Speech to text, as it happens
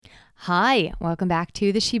Hi, welcome back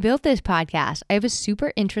to the She Built This podcast. I have a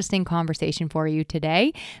super interesting conversation for you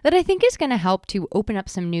today that I think is going to help to open up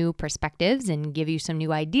some new perspectives and give you some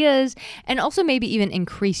new ideas, and also maybe even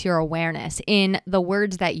increase your awareness in the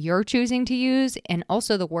words that you're choosing to use and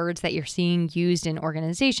also the words that you're seeing used in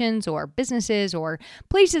organizations or businesses or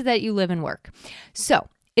places that you live and work. So,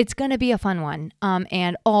 it's going to be a fun one,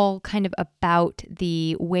 and all kind of about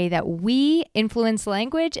the way that we influence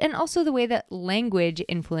language and also the way that language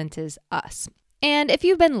influences us. And if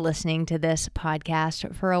you've been listening to this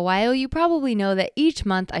podcast for a while, you probably know that each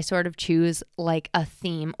month I sort of choose like a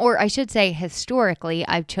theme, or I should say historically,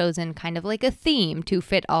 I've chosen kind of like a theme to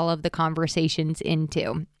fit all of the conversations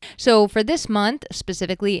into. So for this month,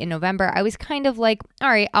 specifically in November, I was kind of like, all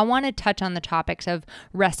right, I want to touch on the topics of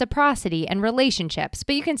reciprocity and relationships,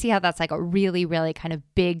 but you can see how that's like a really, really kind of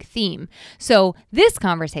big theme. So this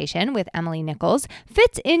conversation with Emily Nichols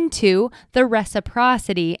fits into the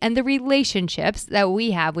reciprocity and the relationships that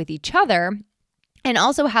we have with each other, and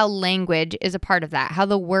also how language is a part of that, how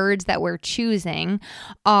the words that we're choosing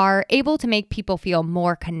are able to make people feel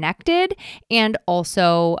more connected and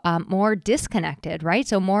also more disconnected, right?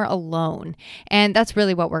 So more alone. And that's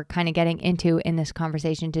really what we're kind of getting into in this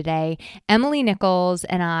conversation today. Emily Nichols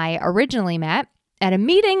and I originally met at a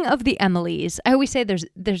meeting of the Emilys. I always say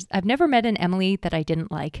I've never met an Emily that I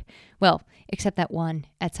didn't like. Well, except that one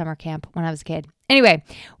at summer camp when I was a kid. Anyway,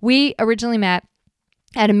 we originally met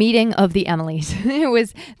at a meeting of the Emilys. It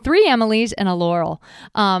was 3 Emilys and a Laurel.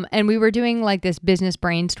 And we were doing like this business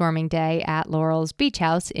brainstorming day at Laurel's beach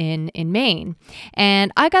house in Maine.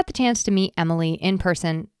 And I got the chance to meet Emily in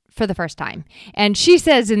person for the first time. And she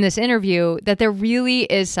says in this interview that there really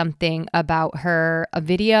is something about her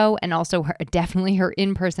video and also definitely her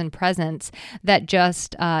in-person presence that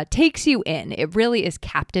just takes you in. It really is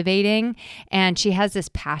captivating. And she has this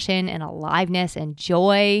passion and aliveness and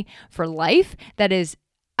joy for life that is,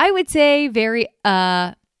 I would say, very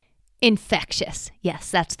infectious.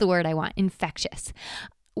 Yes, that's the word I want, infectious.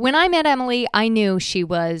 When I met Emily, I knew she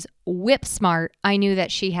was whip smart. I knew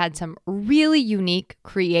that she had some really unique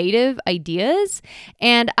creative ideas.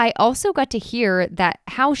 And I also got to hear that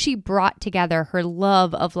how she brought together her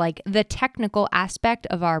love of like the technical aspect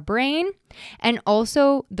of our brain and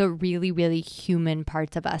also the really, really human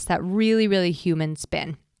parts of us, that really, really human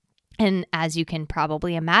spin. And as you can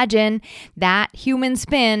probably imagine, that human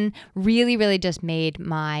spin really, really just made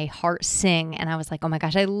my heart sing. And I was like, oh my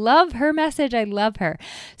gosh, I love her message. I love her.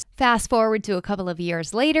 Fast forward to a couple of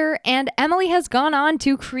years later, and Emily has gone on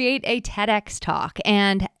to create a TEDx talk.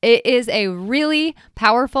 And it is a really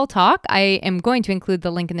powerful talk. I am going to include the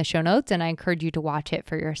link in the show notes, and I encourage you to watch it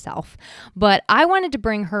for yourself. But I wanted to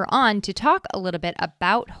bring her on to talk a little bit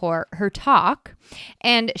about her talk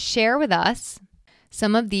and share with us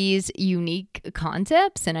some of these unique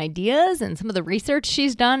concepts and ideas and some of the research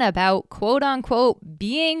she's done about quote unquote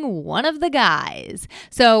being one of the guys.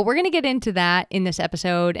 So we're going to get into that in this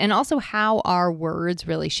episode, and also how our words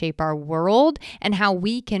really shape our world and how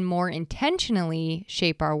we can more intentionally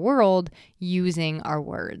shape our world using our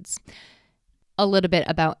words. A little bit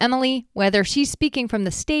about Emily. Whether she's speaking from the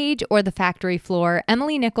stage or the factory floor,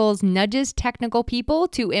 Emily Nichols nudges technical people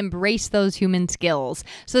to embrace those human skills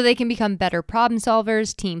so they can become better problem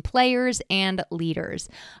solvers, team players, and leaders.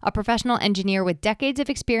 A professional engineer with decades of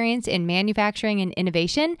experience in manufacturing and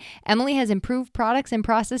innovation, Emily has improved products and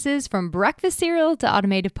processes from breakfast cereal to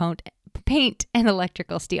automated paint and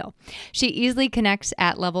electrical steel. She easily connects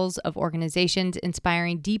at levels of organizations,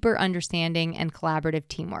 inspiring deeper understanding and collaborative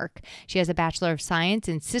teamwork. She has a Bachelor of Science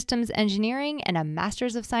in Systems Engineering and a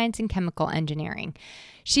Master's of Science in Chemical Engineering.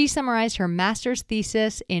 She summarized her master's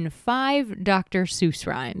thesis in 5 Dr. Seuss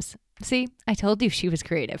rhymes. See, I told you she was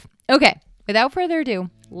creative. Okay, without further ado,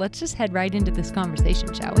 let's just head right into this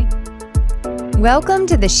conversation, shall we? Welcome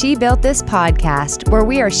to the She Built This podcast, where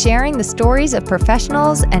we are sharing the stories of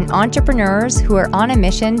professionals and entrepreneurs who are on a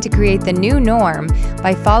mission to create the new norm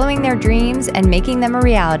by following their dreams and making them a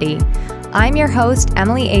reality. I'm your host,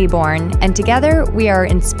 Emily Aborn, and together we are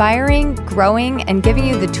inspiring, growing, and giving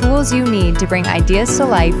you the tools you need to bring ideas to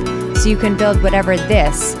life so you can build whatever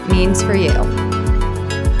this means for you.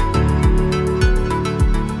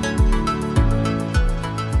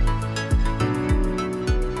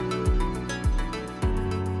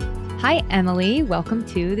 Hi, Emily. Welcome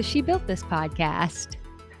to the She Built This podcast.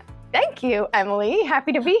 Thank you, Emily.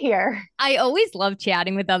 Happy to be here. I always love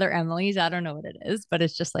chatting with other Emilys. I don't know what it is, but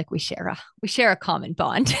it's just like we share a common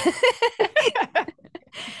bond.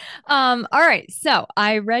 All right. So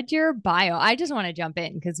I read your bio. I just want to jump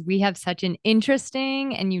in because we have such an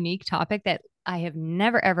interesting and unique topic that I have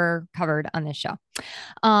never, ever covered on this show.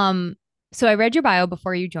 So I read your bio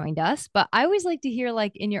before you joined us, but I always like to hear,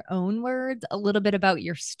 like, in your own words, a little bit about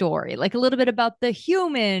your story, like a little bit about the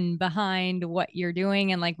human behind what you're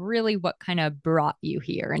doing and like really what kind of brought you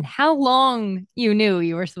here and how long you knew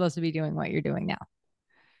you were supposed to be doing what you're doing now.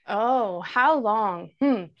 Oh, how long?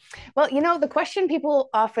 Well, the question people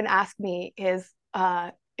often ask me is,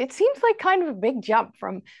 it seems like kind of a big jump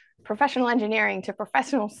from professional engineering to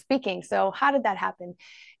professional speaking. So how did that happen?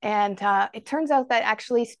 And it turns out that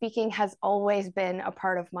actually speaking has always been a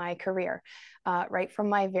part of my career. Right from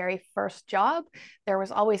my very first job, there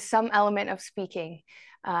was always some element of speaking.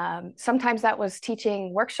 Sometimes that was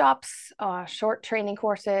teaching workshops, short training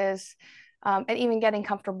courses, and even getting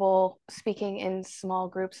comfortable speaking in small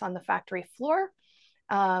groups on the factory floor.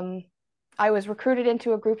 Um, I was recruited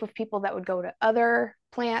into a group of people that would go to other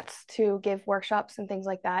plants to give workshops and things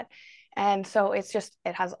like that. And so it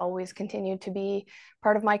has always continued to be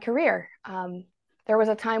part of my career. There was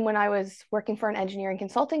a time when I was working for an engineering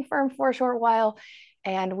consulting firm for a short while,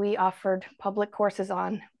 and we offered public courses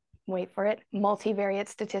on, wait for it, multivariate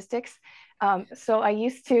statistics. So I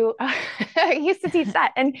used to I used to teach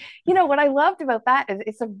that, and what I loved about that is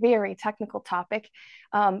it's a very technical topic,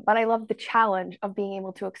 but I love the challenge of being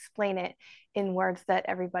able to explain it in words that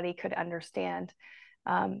everybody could understand.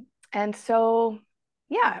 And so,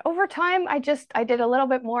 yeah, over time, I did a little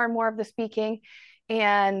bit more and more of the speaking.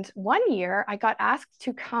 And one year, I got asked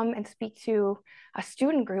to come and speak to a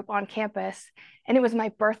student group on campus, and it was my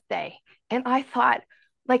birthday. And I thought,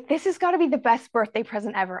 like, this has got to be the best birthday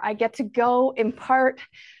present ever. I get to go impart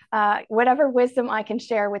whatever wisdom I can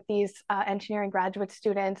share with these engineering graduate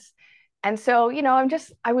students. And so,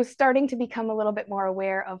 I was starting to become a little bit more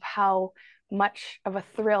aware of how much of a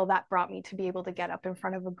thrill that brought me to be able to get up in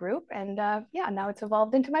front of a group. And yeah, now it's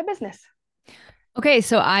evolved into my business. Okay,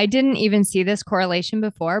 so I didn't even see this correlation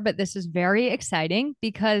before, but this is very exciting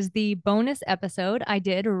because the bonus episode I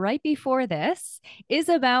did right before this is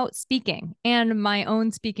about speaking and my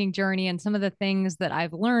own speaking journey and some of the things that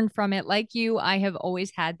I've learned from it. Like you, I have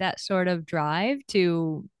always had that sort of drive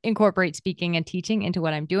to incorporate speaking and teaching into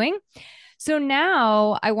what I'm doing. So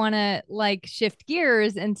now I want to like shift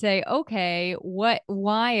gears and say, okay,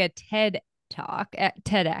 why a TED talk at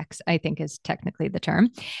TEDx, I think is technically the term.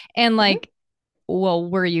 And Mhm. like, well,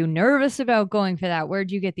 were you nervous about going for that?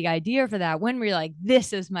 Where'd you get the idea for that? When were you like,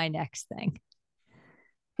 this is my next thing?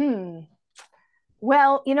 Hmm.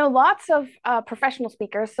 Well, lots of professional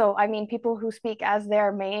speakers. So, I mean, people who speak as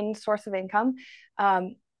their main source of income.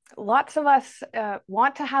 Um, Lots of us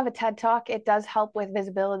want to have a TED Talk. It does help with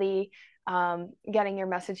visibility, getting your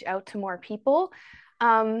message out to more people.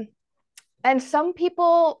 Um, and some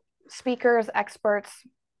people, speakers, experts,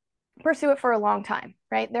 pursue it for a long time,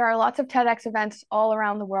 right? There are lots of TEDx events all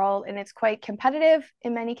around the world, and it's quite competitive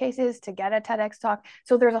in many cases to get a TEDx talk.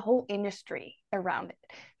 So there's a whole industry around it.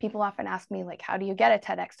 People often ask me, like, how do you get a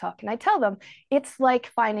TEDx talk? And I tell them it's like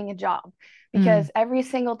finding a job Mm. because every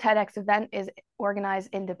single TEDx event is organized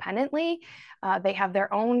independently. They have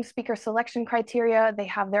their own speaker selection criteria, they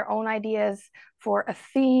have their own ideas for a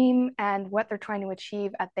theme and what they're trying to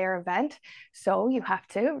achieve at their event. So you have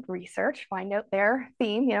to research, find out their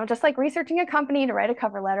theme, just like researching a company to write a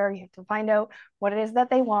cover letter, you have to find out what it is that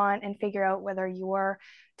they want and figure out whether your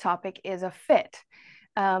topic is a fit.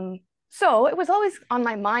 So it was always on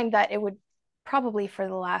my mind that it would probably for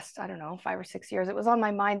the last, I don't know, 5 or 6 years, it was on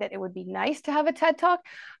my mind that it would be nice to have a TED Talk,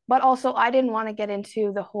 but also I didn't want to get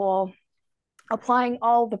into the whole applying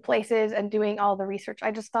all the places and doing all the research.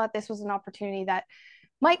 I just thought this was an opportunity that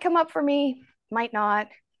might come up for me, might not.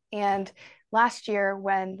 And last year,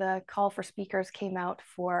 when the call for speakers came out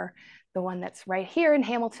for the one that's right here in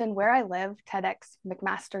Hamilton, where I live, TEDx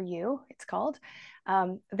McMaster U, it's called,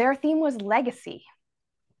 their theme was legacy.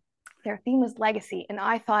 Their theme was legacy. And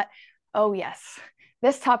I thought, oh, yes,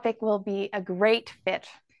 this topic will be a great fit.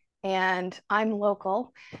 And I'm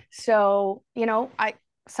local. So, I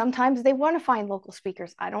sometimes they want to find local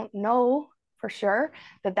speakers. I don't know for sure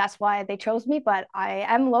that that's why they chose me, but I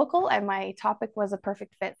am local and my topic was a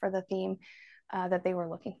perfect fit for the theme that they were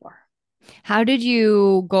looking for. How did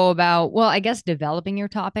you go about, well, I guess developing your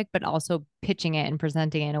topic, but also pitching it and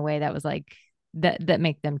presenting it in a way that was like that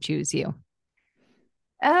make them choose you?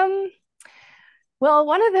 Um, well,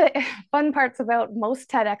 one of the fun parts about most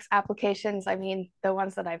TEDx applications, I mean, the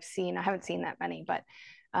ones that I've seen, I haven't seen that many, but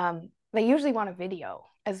they usually want a video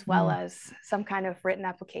as well Mm. as some kind of written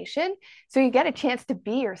application. So you get a chance to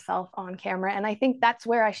be yourself on camera. And I think that's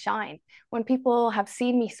where I shine. When people have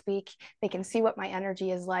seen me speak, they can see what my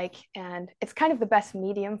energy is like. And it's kind of the best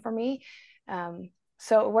medium for me.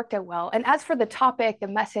 So it worked out well. And as for the topic, the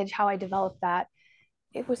message, how I developed that,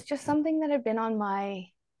 it was just something that had been on my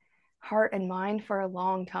heart and mind for a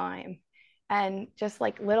long time. And just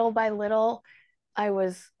like little by little, I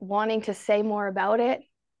was wanting to say more about it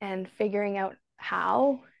and figuring out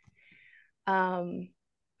how. Um,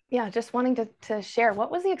 yeah, just wanting to share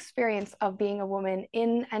what was the experience of being a woman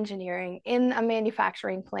in engineering, in a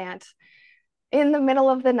manufacturing plant, in the middle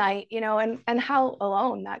of the night, and how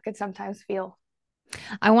alone that could sometimes feel.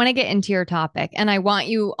 I want to get into your topic. And I want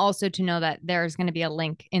you also to know that there's going to be a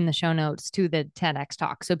link in the show notes to the TEDx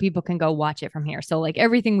talk so people can go watch it from here. So, like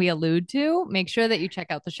everything we allude to, make sure that you check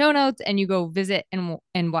out the show notes and you go visit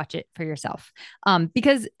and watch it for yourself.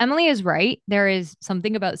 Because Emily is right. There is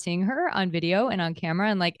something about seeing her on video and on camera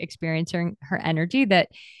and like experiencing her energy that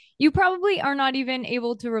you probably are not even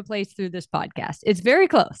able to replace through this podcast. It's very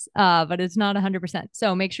close, but it's not 100%.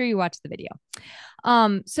 So make sure you watch the video.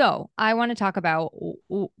 So I want to talk about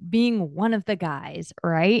being one of the guys,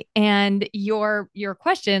 right? And your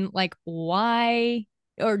question, like, why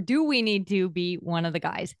or do we need to be one of the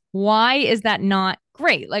guys? Why is that not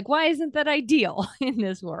great? Like, why isn't that ideal in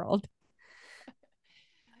this world?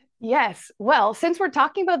 Yes. Well, since we're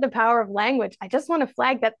talking about the power of language, I just want to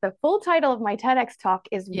flag that the full title of my TEDx talk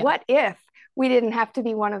is Yeah. What If We Didn't Have to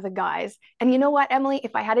Be One of the Guys? And you know what, Emily?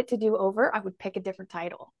 If I had it to do over, I would pick a different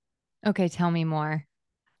title. Okay, tell me more.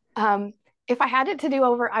 Um, if I had it to do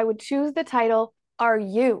over, I would choose the title, Are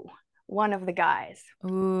You One of the Guys?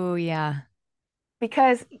 Ooh, yeah.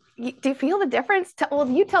 Because do you feel the difference? Well,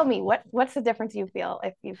 you tell me what's the difference you feel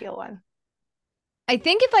if you feel one. I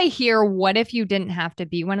think if I hear what if you didn't have to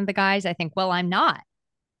be one of the guys, I think, well, I'm not.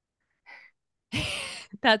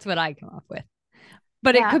 That's what I come up with.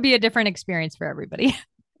 But it Yeah, could be a different experience for everybody.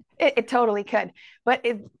 it totally could. But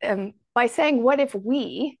by saying what if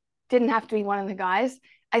we didn't have to be one of the guys,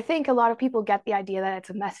 I think a lot of people get the idea that it's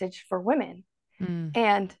a message for women. Mm.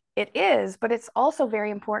 And it is, but it's also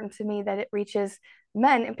very important to me that it reaches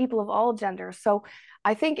men and people of all genders. So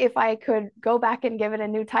I think if I could go back and give it a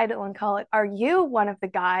new title and call it Are You One of the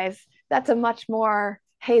Guys? That's a much more,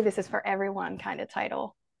 hey, this is for everyone kind of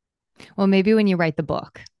title. Well, maybe when you write the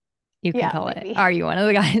book, you can Yeah, call it maybe. Are You One of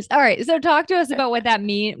the Guys? All right. So talk to us about what that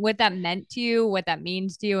meant to you, what that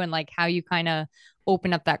means to you, and like how you kind of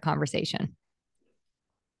open up that conversation.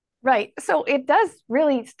 Right. So it does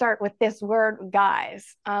really start with this word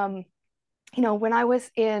guys. When I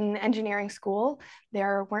was in engineering school,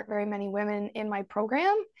 there weren't very many women in my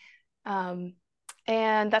program. Um,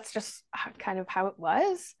 and that's just kind of how it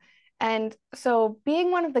was. And so,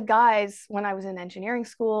 being one of the guys when I was in engineering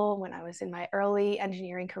school, when I was in my early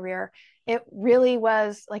engineering career, it really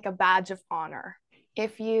was like a badge of honor.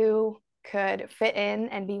 If you could fit in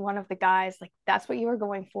and be one of the guys, like that's what you were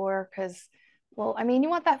going for. Because, well, I mean, you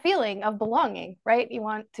want that feeling of belonging, right? You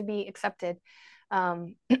want to be accepted.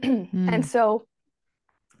 And Mm. so,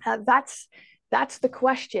 that's the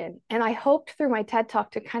question. And I hoped through my TED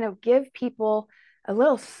talk to kind of give people a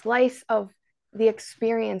little slice of the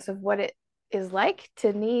experience of what it is like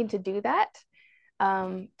to need to do that,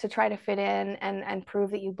 to try to fit in and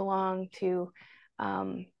prove that you belong,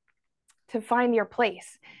 um, to find your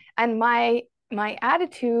place. And my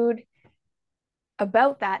attitude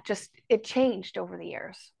about that just it changed over the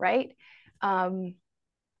years, right? Um,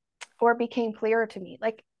 or became clearer to me.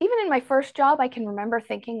 Like even in my first job, I can remember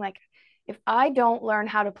thinking like, if I don't learn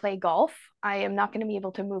how to play golf, I am not going to be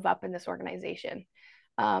able to move up in this organization.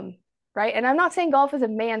 Um, right. And I'm not saying golf is a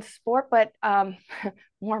man's sport, but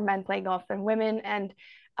more men play golf than women. And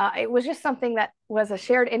it was just something that was a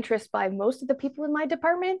shared interest by most of the people in my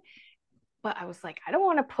department. But I was like, I don't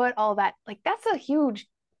want to put all that, like, that's a huge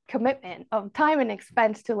commitment of time and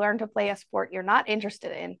expense to learn to play a sport you're not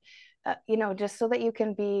interested in, just so that you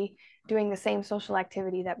can be doing the same social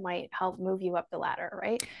activity that might help move you up the ladder,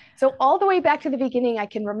 right? So, all the way back to the beginning, I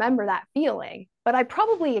can remember that feeling, but I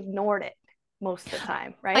probably ignored it most of the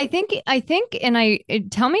time, right?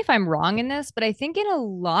 And tell me if I'm wrong in this, but I think in a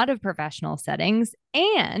lot of professional settings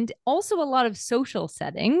and also a lot of social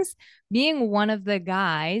settings, being one of the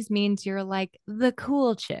guys means you're like the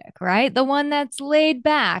cool chick, right? The one that's laid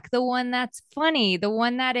back, the one that's funny, the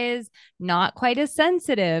one that is not quite as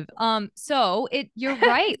sensitive. So you're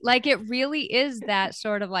right. Like it really is that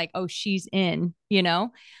sort of like, oh, she's in, you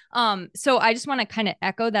know? So I just want to kind of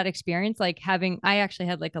echo that experience, like I actually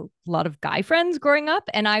had like a lot of guy friends growing up,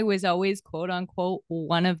 and I was always quote unquote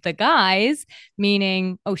one of the guys,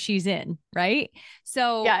 meaning, oh, she's in, right?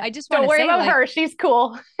 So Yeah. I just want Don't to worry say, about like, her. She's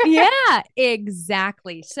cool. yeah,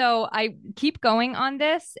 exactly. So I keep going on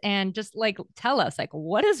this and just like tell us like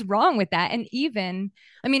what is wrong with that. And even,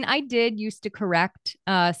 I mean, I did used to correct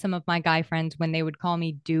some of my guy friends when they would call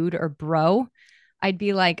me dude or bro. I'd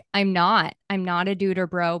be like, I'm not a dude or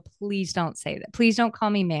bro. Please don't say that. Please don't call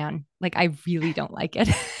me man. Like, I really don't like it.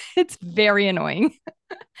 It's very annoying.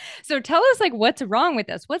 So tell us, like, what's wrong with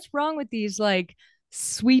this? What's wrong with these, like,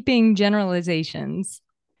 sweeping generalizations?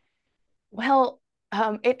 Well,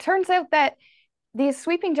 it turns out that these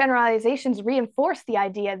sweeping generalizations reinforce the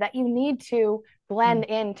idea that you need to Mm. blend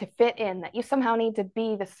in to fit in, that you somehow need to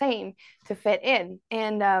be the same to fit in.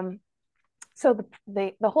 And so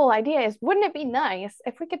the whole idea is, wouldn't it be nice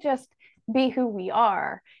if we could just be who we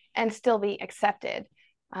are and still be accepted?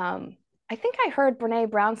 I think I heard Brene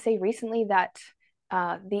Brown say recently that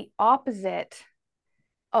the opposite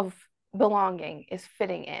of belonging is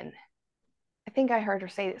fitting in. I think I heard her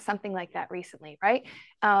say something like that recently, right?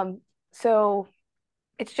 So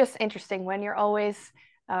it's just interesting when you're always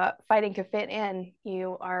fighting to fit in,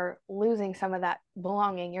 you are losing some of that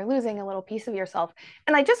belonging. You're losing a little piece of yourself.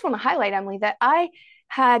 And I just want to highlight, Emily, that I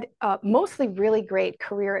had mostly really great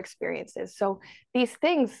career experiences. So these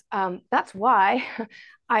things, that's why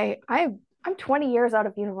I'm 20 years out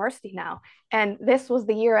of university now, and this was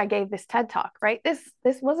the year I gave this TED talk. Right? This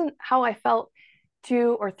wasn't how I felt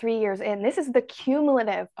 2 or 3 years in. This is the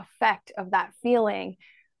cumulative effect of that feeling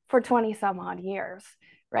for 20 some odd years,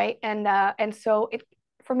 right? And so it,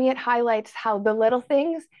 for me, it highlights how the little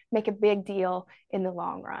things make a big deal in the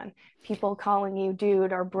long run. People calling you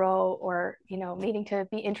dude or bro, or needing to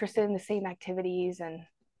be interested in the same activities.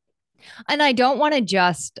 And I don't want to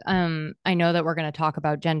just I know that we're going to talk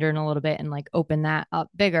about gender in a little bit and like open that up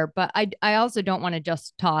bigger, but I also don't want to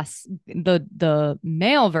just toss the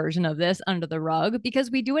male version of this under the rug because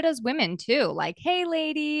we do it as women too. Like, hey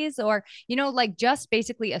ladies, or like just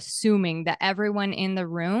basically assuming that everyone in the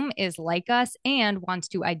room is like us and wants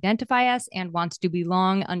to identify us and wants to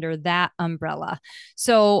belong under that umbrella.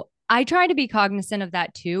 So I try to be cognizant of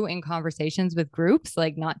that too in conversations with groups,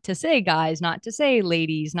 like not to say guys, not to say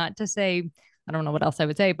ladies, not to say I don't know what else I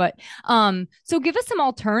would say, but so give us some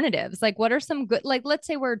alternatives. Like what are some good like let's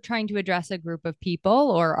say we're trying to address a group of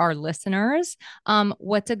people or our listeners.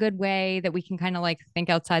 What's a good way that we can kind of like think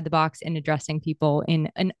outside the box in addressing people in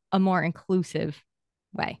a more inclusive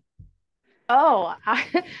way? Oh,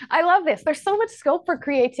 I love this. There's so much scope for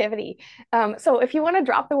creativity. So if you want to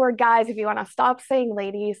drop the word guys, if you want to stop saying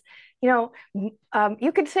ladies,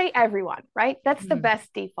 you could say everyone, right? That's the Mm.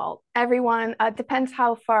 best default. Everyone, depends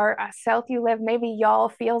how far south you live. Maybe y'all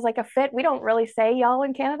feels like a fit. We don't really say y'all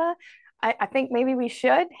in Canada. I think maybe we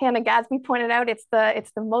should. Hannah Gadsby pointed out it's the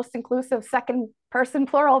most inclusive second person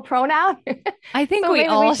plural pronoun. I think So we maybe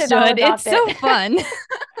we all should all should. It's adopt it. so fun.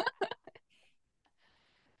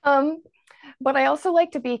 Um, but I also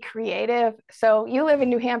like to be creative. So you live in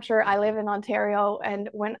New Hampshire, I live in Ontario. And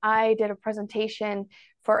when I did a presentation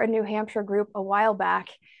for a New Hampshire group a while back,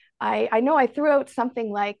 I know I threw out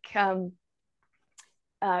something like the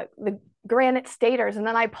Granite Staters. And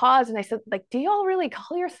then I paused and I said, like, do y'all really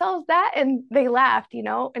call yourselves that? And they laughed.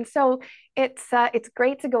 And so it's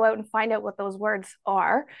great to go out and find out what those words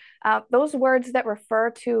are. Those words that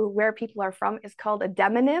refer to where people are from is called a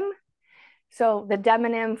demonym. So the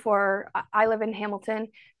demonym for I live in Hamilton.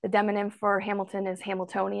 The demonym for Hamilton is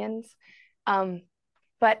Hamiltonians. Um,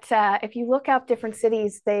 but if you look up different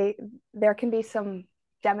cities, there can be some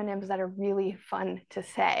demonyms that are really fun to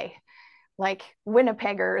say, like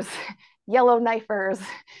Winnipeggers, Yellowknifers,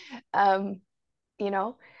 um, you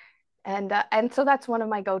know, and so that's one of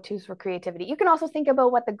my go-tos for creativity. You can also think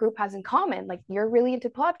about what the group has in common. Like you're really into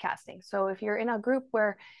podcasting, so if you're in a group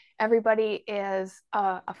where everybody is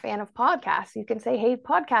a fan of podcasts, you can say, hey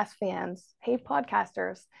podcast fans, hey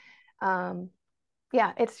podcasters. um,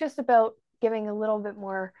 yeah, it's just about giving a little bit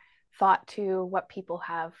more thought to what people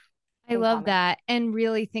have I in love common. that. And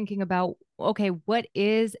really thinking about, okay, what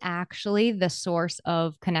is actually the source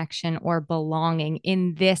of connection or belonging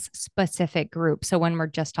in this specific group? So when we're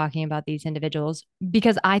just talking about these individuals,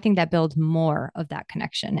 because I think that builds more of that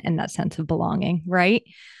connection and that sense of belonging, right?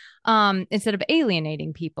 Instead of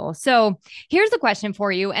alienating people. So here's the question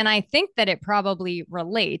for you. And I think that it probably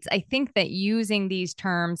relates. I think that using these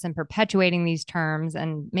terms and perpetuating these terms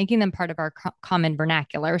and making them part of our common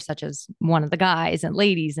vernacular, such as one of the guys and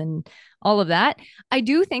ladies and all of that, I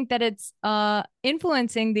do think that it's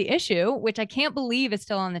influencing the issue, which I can't believe is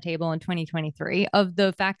still on the table in 2023, of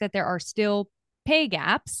the fact that there are still pay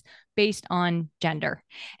gaps based on gender.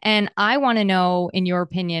 And I want to know, in your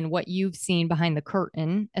opinion, what you've seen behind the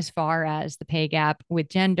curtain as far as the pay gap with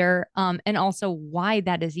gender, and also why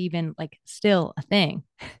that is even like still a thing.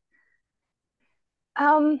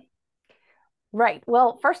 Um, Right.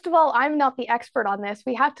 Well, first of all, I'm not the expert on this.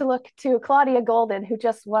 We have to look to Claudia Golden, who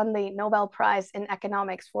just won the Nobel Prize in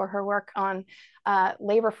economics for her work on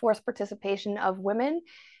labor force participation of women.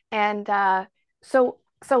 And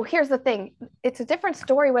so here's the thing: it's a different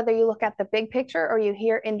story whether you look at the big picture or you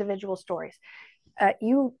hear individual stories.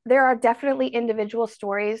 There are definitely individual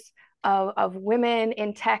stories of women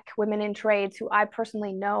in tech, women in trades who I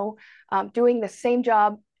personally know doing the same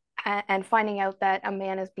job and finding out that a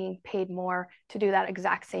man is being paid more to do that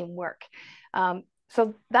exact same work.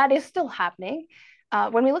 So that is still happening.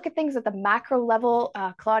 When we look at things at the macro level,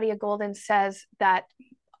 Claudia Golden says that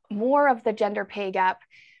more of the gender pay gap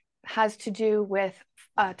has to do with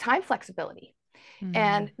time flexibility,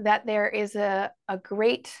 and that there is a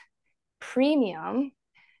great premium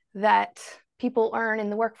that people earn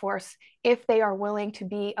in the workforce if they are willing to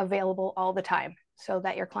be available all the time so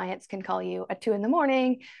that your clients can call you at 2 in the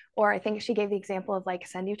morning. Or I think she gave the example of like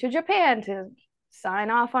send you to Japan to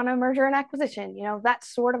sign off on a merger and acquisition, that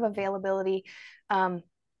sort of availability.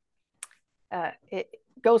 It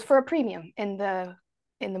goes for a premium in the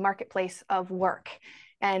marketplace of work.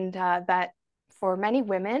 And that for many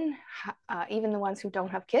women, even the ones who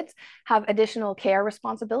don't have kids, have additional care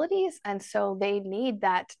responsibilities. And so they need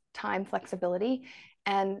that time flexibility.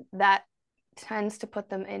 And that tends to put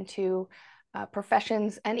them into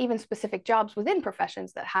professions and even specific jobs within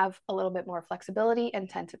professions that have a little bit more flexibility and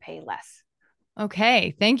tend to pay less.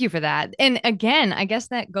 Okay, thank you for that. And again, I guess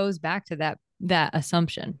that goes back to that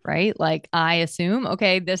assumption, right? Like I assume,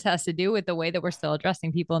 okay, this has to do with the way that we're still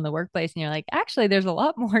addressing people in the workplace. And you're like, actually, there's a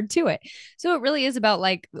lot more to it. So it really is about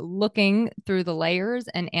like looking through the layers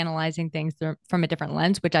and analyzing things from a different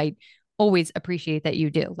lens, which I always appreciate that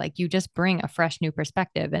you do. Like you just bring a fresh new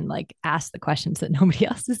perspective and like ask the questions that nobody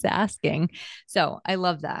else is asking. So I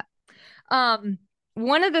love that. Um,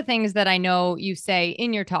 One of the things that I know you say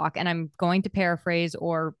in your talk, and I'm going to paraphrase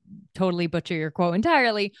or totally butcher your quote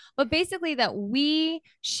entirely, but basically that we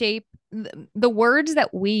shape the words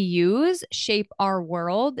that we use shape our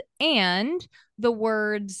world, and the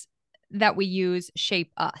words that we use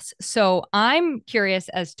shape us. So I'm curious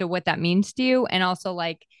as to what that means to you. And also,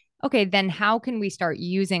 like, okay, then how can we start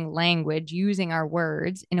using language, using our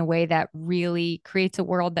words in a way that really creates a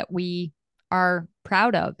world that we are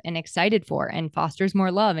proud of and excited for and fosters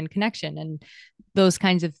more love and connection and those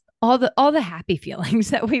kinds of all the happy feelings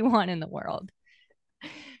that we want in the world.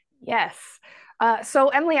 Yes. So,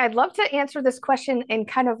 Emily, I'd love to answer this question in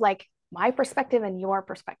kind of like my perspective and your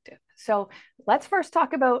perspective. So, let's first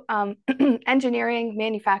talk about engineering,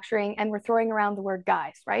 manufacturing, and we're throwing around the word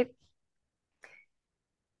guys, right?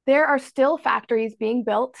 There are still factories being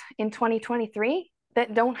built in 2023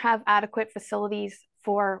 that don't have adequate facilities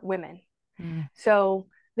for women. Mm. So,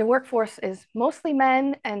 the workforce is mostly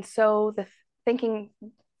men. And so, the thinking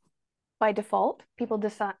by default, people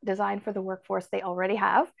design for the workforce they already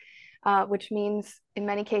have, which means in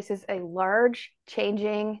many cases a large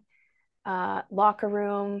changing locker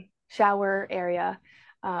room, shower area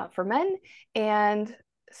for men, and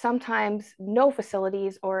sometimes no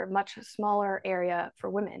facilities or much smaller area for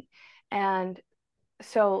women. And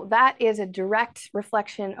so that is a direct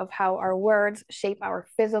reflection of how our words shape our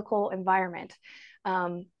physical environment.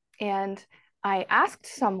 And I asked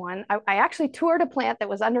someone, I actually toured a plant that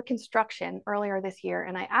was under construction earlier this year,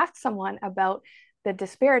 and I asked someone about the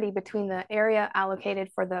disparity between the area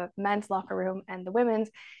allocated for the men's locker room and the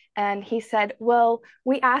women's. And he said, well,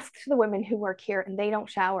 we asked the women who work here and they don't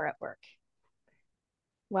shower at work.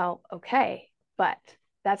 Well, okay, but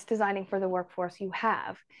that's designing for the workforce you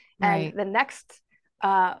have. Right. And the next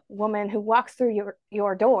woman who walks through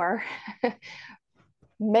your door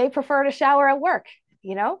may prefer to shower at work,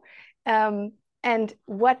 you know? And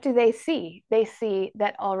what do they see? They see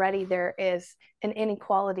that already there is an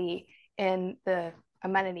inequality in the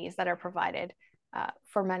amenities that are provided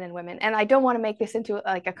for men and women. And I don't want to make this into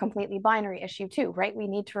like a completely binary issue too, right? We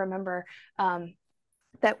need to remember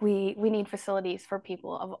that we need facilities for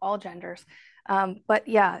people of all genders. But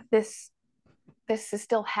yeah, this is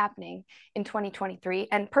still happening in 2023.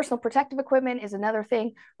 And personal protective equipment is another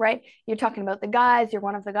thing, right? You're talking about the guys, you're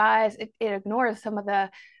one of the guys. It ignores some of the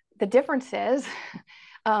differences,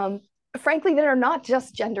 frankly, that are not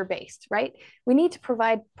just gender-based, right? We need to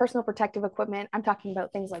provide personal protective equipment. I'm talking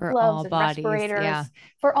about things like For gloves all and bodies. respirators Yeah.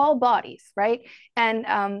 for all bodies, right?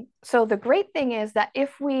 And so the great thing is that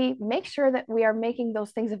if we make sure that we are making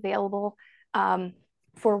those things available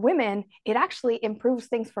for women, it actually improves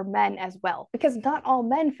things for men as well, because not all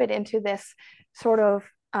men fit into this sort of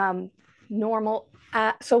normal,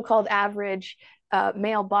 so-called average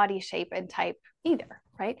male body shape and type either,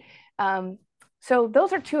 right? So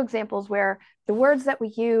those are two examples where the words that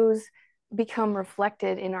we use become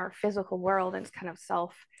reflected in our physical world, and it's kind of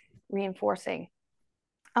self reinforcing.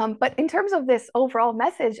 But in terms of this overall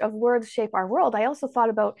message of words shape our world, I also thought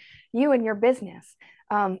about you and your business.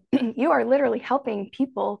 You are literally helping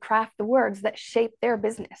people craft the words that shape their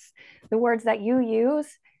business. The words that you use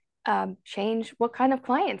change what kind of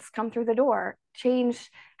clients come through the door, change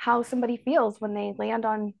how somebody feels when they land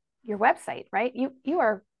on your website, right? You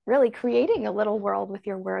are really creating a little world with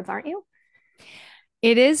your words, aren't you?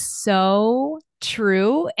 It is so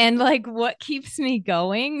true. And like what keeps me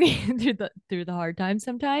going through the hard times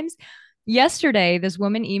sometimes. Yesterday, this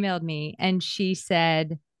woman emailed me and she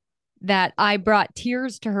said that I brought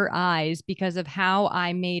tears to her eyes because of how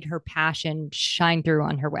I made her passion shine through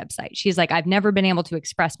on her website. She's like, I've never been able to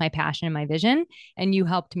express my passion and my vision, and you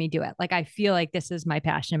helped me do it. Like, I feel like this is my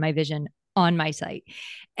passion and my vision on my site.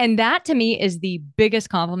 And that to me is the biggest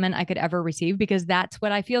compliment I could ever receive, because that's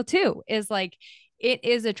what I feel too, is like, it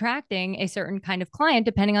is attracting a certain kind of client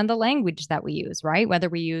depending on the language that we use, right? Whether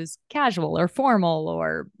we use casual or formal,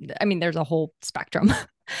 or I mean, there's a whole spectrum.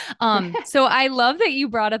 So I love that you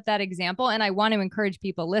brought up that example. And I want to encourage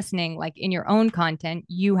people listening, like in your own content,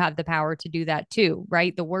 you have the power to do that too,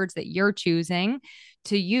 right? The words that you're choosing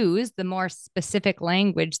to use, the more specific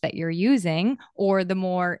language that you're using, or the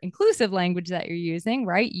more inclusive language that you're using,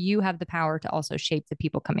 right? You have the power to also shape the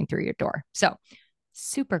people coming through your door. So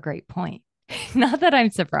super great point. Not that I'm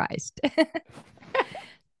surprised.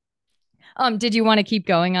 Did you want to keep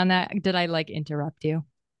going on that? Did I like interrupt you?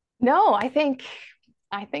 No, I think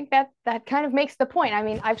that that kind of makes the point. I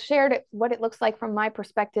mean, I've shared what it looks like from my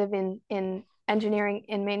perspective in engineering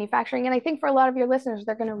in manufacturing, and I think for a lot of your listeners,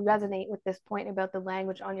 they're going to resonate with this point about the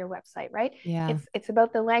language on your website, right? Yeah. It's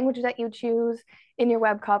about the language that you choose in your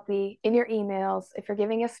web copy, in your emails. If you're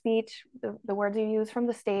giving a speech, the words you use from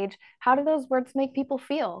the stage, how do those words make people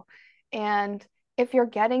feel? And if you're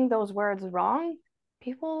getting those words wrong,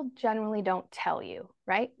 people generally don't tell you,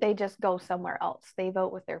 right? They just go somewhere else. They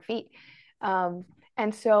vote with their feet. Um,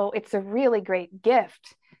 and so it's a really great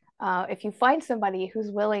gift if you find somebody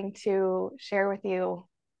who's willing to share with you,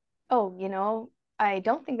 oh, I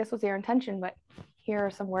don't think this was your intention, but here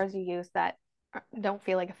are some words you use that don't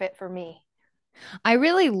feel like a fit for me. I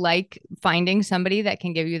really like finding somebody that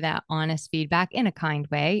can give you that honest feedback in a kind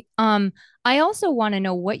way. I also want to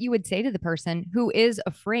know what you would say to the person who is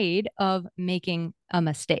afraid of making a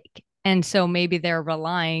mistake. And so maybe they're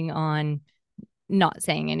relying on not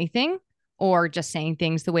saying anything, or just saying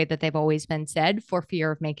things the way that they've always been said for fear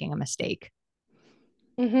of making a mistake.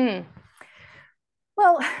 Mm-hmm.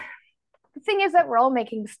 Well, the thing is that we're all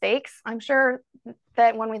making mistakes. I'm sure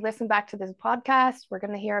that when we listen back to this podcast, we're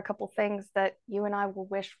going to hear a couple things that you and I will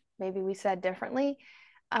wish maybe we said differently.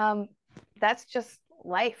 Um, that's just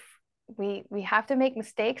life. We have to make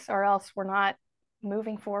mistakes, or else we're not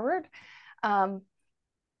moving forward. Um,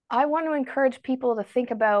 I want to encourage people to think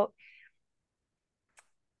about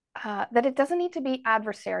that it doesn't need to be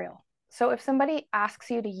adversarial. So if somebody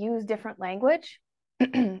asks you to use different language,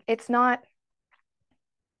 it's not,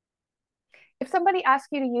 if somebody asks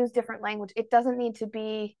you to use different language, it doesn't need to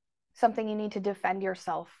be something you need to defend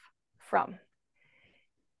yourself from.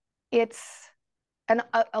 It's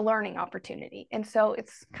a learning opportunity. And so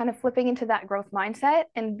it's kind of flipping into that growth mindset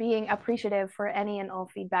and being appreciative for any and all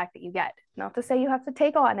feedback that you get. Not to say you have to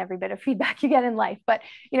take on every bit of feedback you get in life, but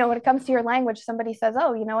when it comes to your language, somebody says,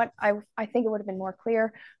 oh, you know what, I think it would have been more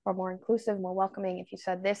clear or more inclusive, more welcoming if you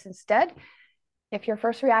said this instead. If your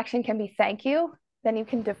first reaction can be thank you, then you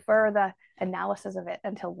can defer the analysis of it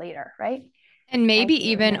until later, right? And maybe Thank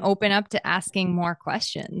you. And even then, open up to asking more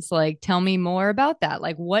questions. Like, tell me more about that.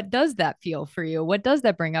 Like, what does that feel for you? What does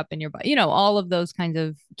that bring up in your body? All of those kinds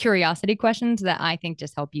of curiosity questions that I think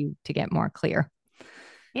just help you to get more clear.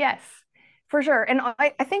 yes, for sure. And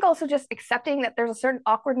I think also just accepting that there's a certain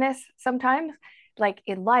awkwardness sometimes, like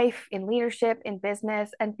in life, in leadership, in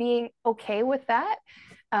business, and being okay with that.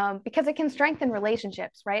 Because it can strengthen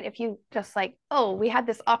relationships, right? If you just like, oh, we had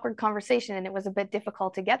this awkward conversation and it was a bit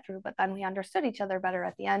difficult to get through, but then we understood each other better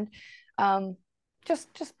at the end. Um,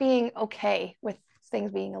 just being okay with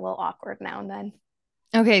things being a little awkward now and then.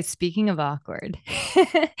 Okay, speaking of awkward,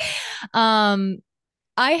 um,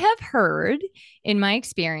 I have heard in my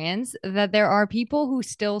experience that there are people who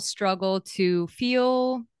still struggle to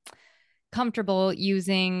feel comfortable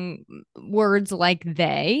using words like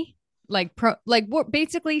they, like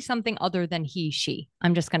basically something other than he, she.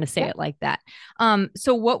 I'm just going to say Yeah. it like that.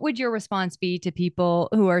 So what would your response be to people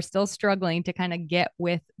who are still struggling to kind of get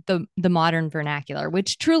with the modern vernacular,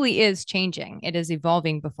 which truly is changing? It is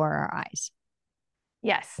evolving before our eyes.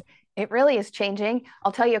 Yes, it really is changing.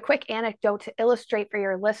 I'll tell you a quick anecdote to illustrate for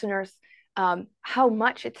your listeners how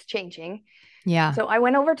much it's changing. Yeah. So I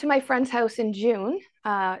went over to my friend's house in June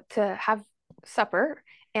to have supper,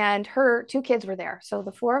 and her two kids were there. So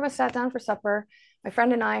the four of us sat down for supper, my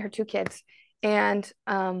friend and I, her two kids. And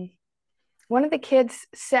one of the kids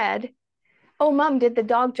said, "Oh, Mom, did the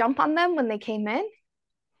dog jump on them when they came in?"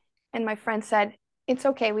 And my friend said, "It's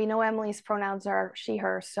okay. We know Emily's pronouns are she,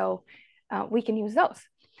 her, so we can use those."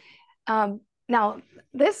 Now,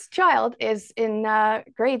 this child is in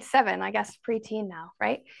grade 7, I guess preteen now,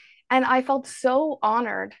 right? And I felt so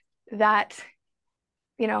honored that,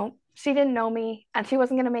 she didn't know me and she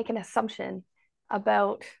wasn't going to make an assumption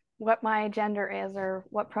about what my gender is or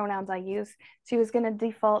what pronouns I use. She was going to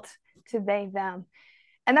default to they, them.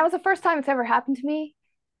 And that was the first time it's ever happened to me.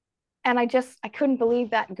 And I couldn't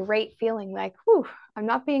believe that great feeling like, whew, I'm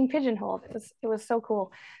not being pigeonholed. It was so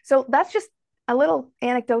cool. So that's just a little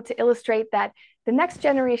anecdote to illustrate that the next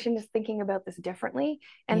generation is thinking about this differently.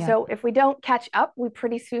 And Yeah. so if we don't catch up, we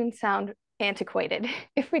pretty soon sound antiquated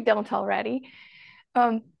if we don't already.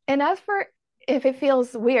 And as for if it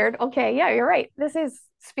feels weird, okay, yeah, you're right. This is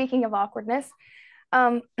speaking of awkwardness.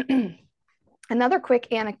 Um, Another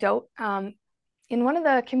quick anecdote. In one of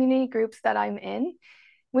the community groups that I'm in,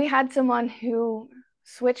 we had someone who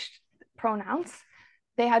switched pronouns.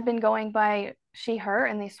 They had been going by she, her,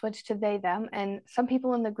 and they switched to they, them. And some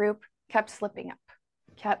people in the group kept slipping up,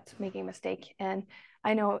 kept making a mistake. And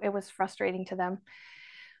I know it was frustrating to them.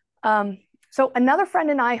 So another friend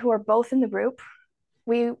and I, who are both in the group,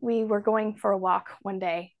 we were going for a walk one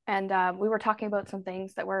day, and we were talking about some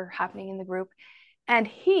things that were happening in the group. And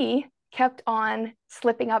he kept on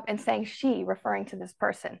slipping up and saying she, referring to this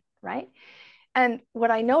person, right? And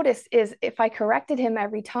what I noticed is if I corrected him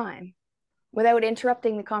every time without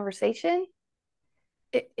interrupting the conversation,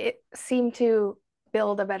 it seemed to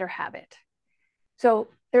build a better habit. So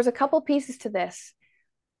there's a couple pieces to this.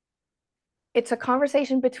 It's a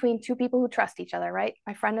conversation between two people who trust each other, right?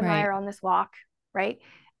 My friend and I Right. are on this walk, right?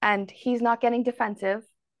 And he's not getting defensive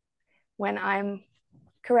when I'm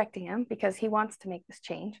correcting him because he wants to make this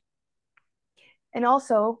change. And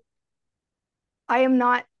also, I am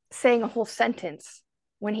not saying a whole sentence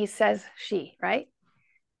when he says she, right?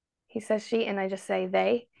 He says she, and I just say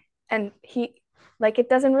they. And it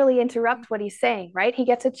doesn't really interrupt what he's saying, right? He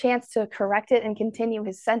gets a chance to correct it and continue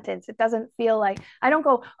his sentence. It doesn't feel like I don't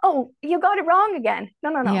go, "Oh, you got it wrong again." No,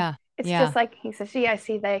 no, no. Yeah. It's Yeah. just like he says she, I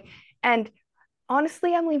see they. And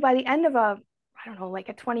honestly, Emily, by the end of I don't know, like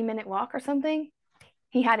a 20-minute walk or something,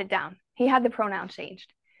 he had it down. He had the pronoun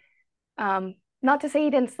changed. Not to say he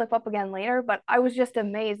didn't slip up again later, but I was just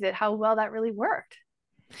amazed at how well that really worked.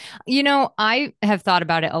 I have thought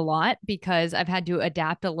about it a lot because I've had to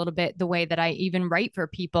adapt a little bit the way that I even write for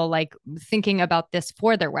people, like thinking about this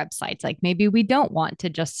for their websites. Like maybe we don't want to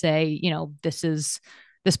just say,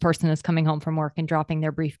 this person is coming home from work and dropping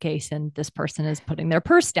their briefcase and this person is putting their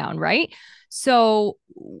purse down, right? So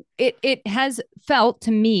it has felt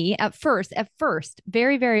to me at first,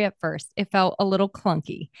 very, very at first, it felt a little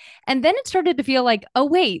clunky. And then it started to feel like, oh,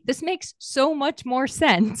 wait, this makes so much more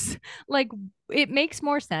sense. Like it makes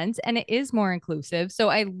more sense and it is more inclusive. So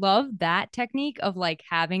I love that technique of like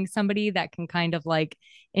having somebody that can kind of like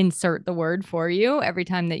insert the word for you every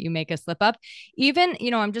time that you make a slip up. Even,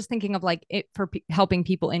 I'm just thinking of like it for helping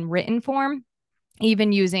people in written form,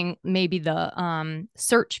 even using maybe the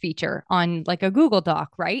search feature on like a Google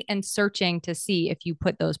Doc, right? And searching to see if you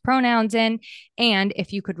put those pronouns in and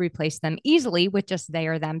if you could replace them easily with just they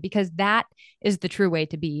or them, because that is the true way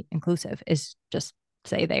to be inclusive, is just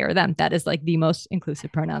say they or them. That is like the most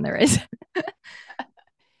inclusive pronoun there is.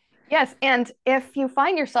 Yes, and if you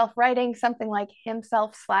find yourself writing something like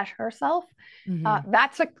himself slash herself, Mm-hmm.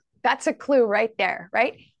 that's a clue right there,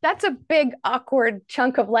 right? That's a big awkward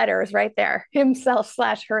chunk of letters right there. Himself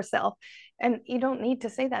slash herself, and you don't need to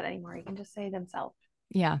say that anymore. You can just say themselves.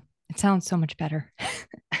 Yeah, it sounds so much better.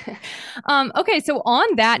 Okay, so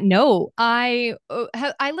on that note, I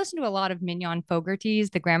listen to a lot of Mignon Fogarty's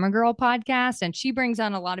The Grammar Girl podcast, and she brings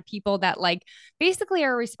on a lot of people that like basically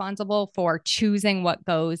are responsible for choosing what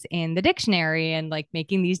goes in the dictionary and like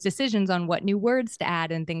making these decisions on what new words to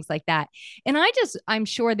add and things like that. And I'm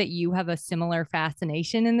sure that you have a similar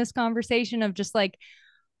fascination in this conversation of just like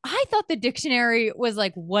I thought the dictionary was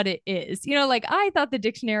like what it is. Like I thought the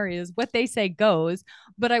dictionary is what they say goes,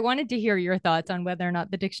 but I wanted to hear your thoughts on whether or not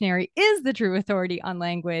the dictionary is the true authority on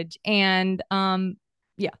language. And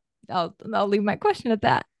yeah, I'll leave my question at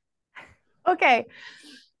that. Okay.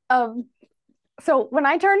 Um, so when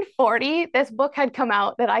I turned 40, this book had come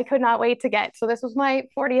out that I could not wait to get. So this was my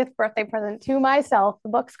 40th birthday present to myself. The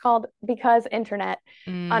book's called Because Internet: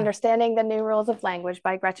 Mm, Understanding the New Rules of Language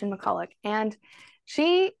by Gretchen McCulloch. And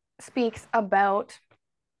she speaks about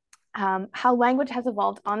how language has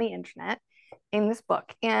evolved on the internet in this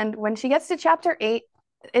book. And when she gets to chapter 8,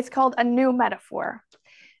 it's called A New Metaphor.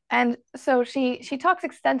 And so she talks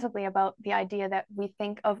extensively about the idea that we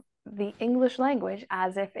think of the English language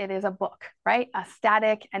as if it is a book, right? A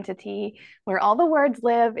static entity where all the words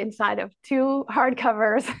live inside of two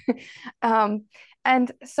hardcovers.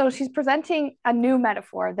 And so she's presenting a new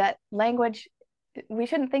metaphor that language, we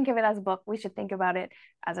shouldn't think of it as a book. We should think about it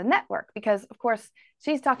as a network, because, of course,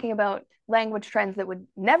 she's talking about language trends that would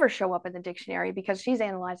never show up in the dictionary because she's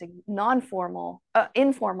analyzing non-formal,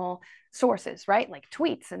 informal sources, right? Like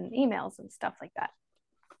tweets and emails and stuff like that.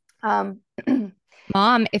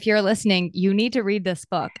 Mom, if you're listening, you need to read this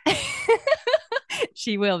book.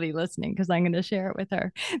 She will be listening because I'm going to share it with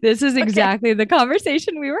her. This is exactly the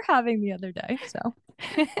conversation we were having the other day. So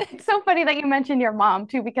it's so funny that you mentioned your mom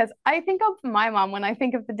too, because I think of my mom when I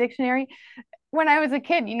think of the dictionary. When I was a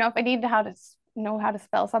kid, if I needed how to know how to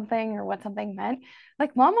spell something or what something meant,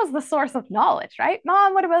 like mom was the source of knowledge, right?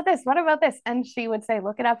 Mom, what about this? What about this? And she would say,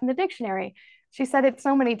 look it up in the dictionary. She said it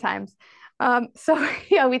so many times. So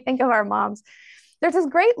yeah, we think of our moms. There's this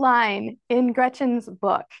great line in Gretchen's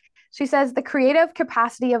book. She says, the creative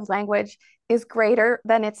capacity of language is greater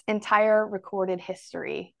than its entire recorded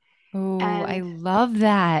history. oh, I And love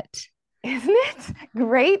that. isn't it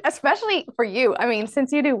great? Especially for you. I mean,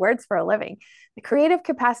 since you do words for a living, the creative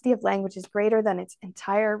capacity of language is greater than its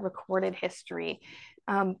entire recorded history.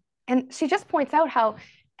 And she just points out how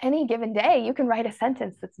any given day you can write a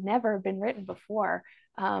sentence that's never been written before.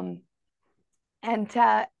 And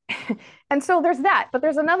and so there's that. But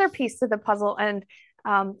there's another piece to the puzzle. And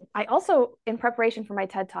I also, in preparation for my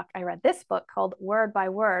TED Talk, I read this book called Word by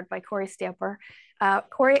Word by Corey Stamper.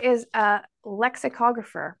 Corey is a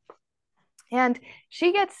lexicographer, and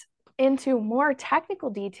she gets into more technical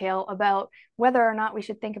detail about whether or not we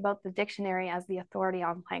should think about the dictionary as the authority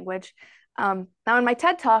on language. Now, in my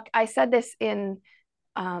TED Talk, I said this in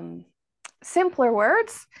simpler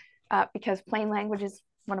words because plain language is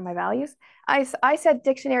one of my values. I said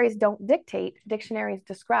dictionaries don't dictate, dictionaries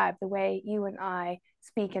describe the way you and I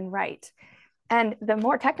speak and write. And the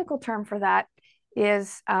more technical term for that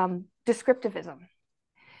is descriptivism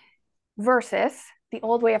versus the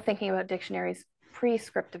old way of thinking about dictionaries,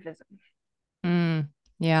 prescriptivism.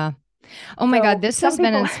 Yeah. Oh my God, So this has some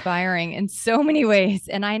been people, inspiring in so many ways.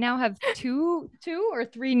 And I now have two or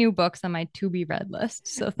three new books on my to be read list.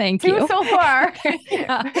 So thank two you. so far,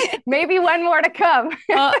 Yeah. maybe one more to come.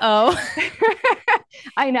 Uh-oh.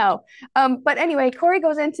 I know. But anyway, Corey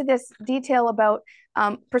goes into this detail about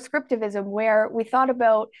prescriptivism, where we thought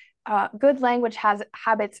about good language has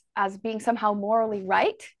habits as being somehow morally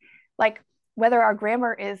right, like whether our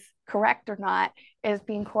grammar is correct or not is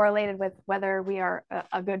being correlated with whether we are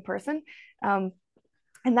a good person. And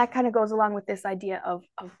that kind of goes along with this idea of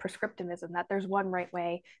prescriptivism, that there's one right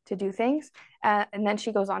way to do things. And then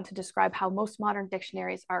she goes on to describe how most modern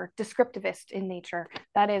dictionaries are descriptivist in nature.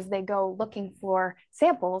 That is, they go looking for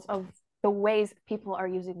samples of the ways people are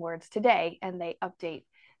using words today, and they update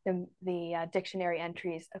the dictionary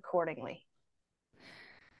entries accordingly.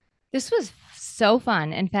 This was so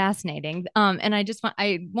fun and fascinating. And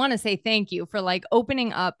I want to say thank you for like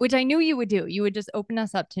opening up, which I knew you would do. You would just open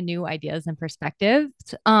us up to new ideas and perspectives.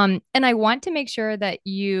 And I want to make sure that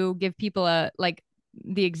you give people a like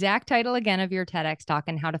the exact title again of your TEDx talk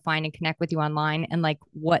and how to find and connect with you online and like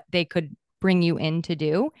what they could bring you in to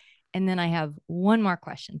do. And then I have one more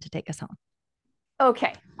question to take us home.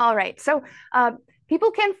 Okay. All right. So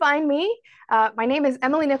people can find me. My name is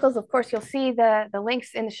Emily Nichols. Of course, you'll see the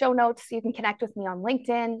links in the show notes. You can connect with me on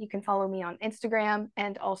LinkedIn. You can follow me on Instagram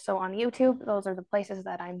and also on YouTube. Those are the places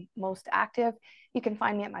that I'm most active. You can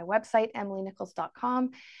find me at my website,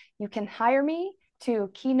 emilynichols.com. You can hire me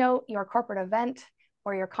to keynote your corporate event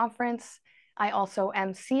or your conference. I also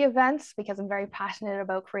MC events because I'm very passionate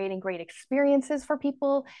about creating great experiences for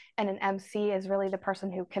people. And an MC is really the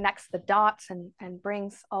person who connects the dots and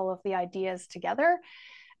brings all of the ideas together.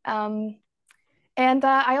 And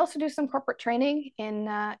I also do some corporate training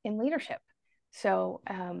in leadership. So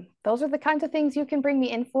those are the kinds of things you can bring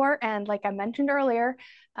me in for. And like I mentioned earlier,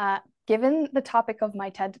 given the topic of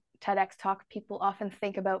my TEDx talk, people often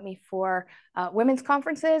think about me for women's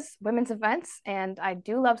conferences, women's events, and I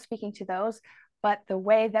do love speaking to those. But the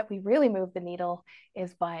way that we really move the needle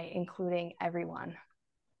is by including everyone.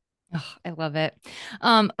 Oh, I love it.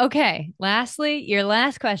 Okay. Lastly, your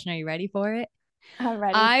last question. Are you ready for it? I'm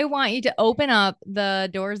ready. I want you to open up the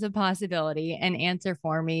doors of possibility and answer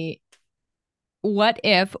for me. What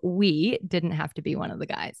if we didn't have to be one of the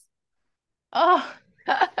guys? Oh,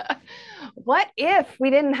 What if we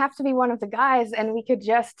didn't have to be one of the guys and we could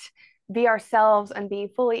just be ourselves and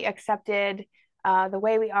be fully accepted the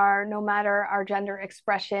way we are, no matter our gender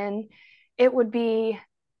expression? It would be,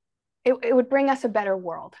 it would bring us a better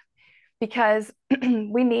world because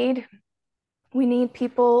we need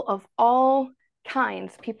people of all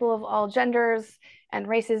kinds, people of all genders and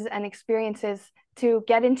races and experiences to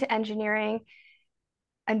get into engineering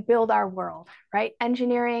and build our world, right?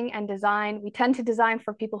 Engineering and design, we tend to design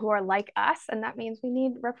for people who are like us, and that means we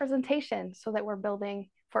need representation so that we're building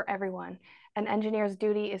for everyone. An engineer's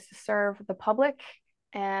duty is to serve the public,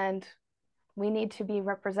 and we need to be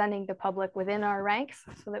representing the public within our ranks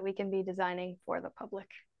so that we can be designing for the public.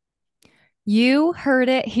 You heard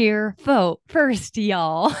it here first,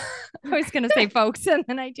 y'all. I was going to say folks, and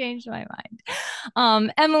then I changed my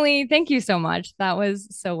mind. Emily, thank you so much. That was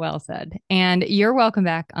so well said. And you're welcome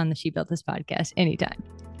back on the She Built This podcast anytime.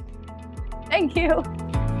 Thank you.